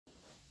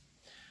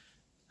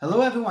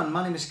Hello everyone,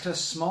 my name is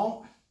Chris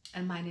Small.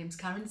 And my name's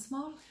Karen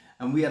Small.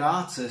 And we are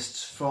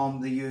artists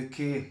from the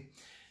UK.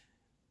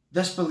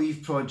 This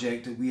Believe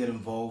project that we are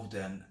involved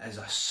in is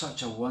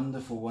such a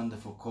wonderful,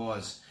 wonderful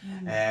cause.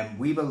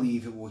 We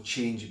believe it will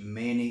change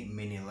many,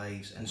 many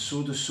lives, and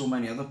so do so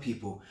many other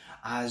people,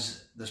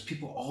 as there's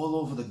people all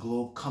over the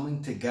globe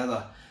coming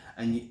together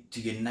and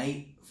to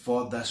unite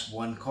for this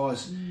one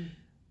cause.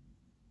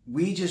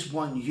 We just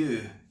want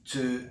you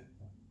to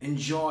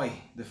enjoy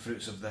the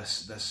fruits of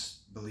this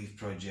Believe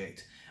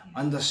project,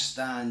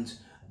 understand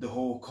the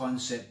whole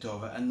concept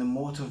of it and the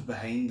motive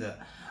behind it.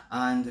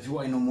 And if you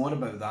want to know more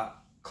about that,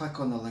 click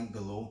on the link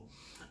below.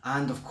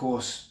 And of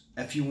course,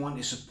 if you want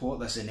to support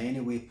this in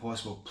any way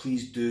possible,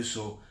 please do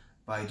so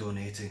by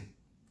donating.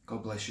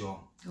 God bless you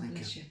all. God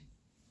bless you.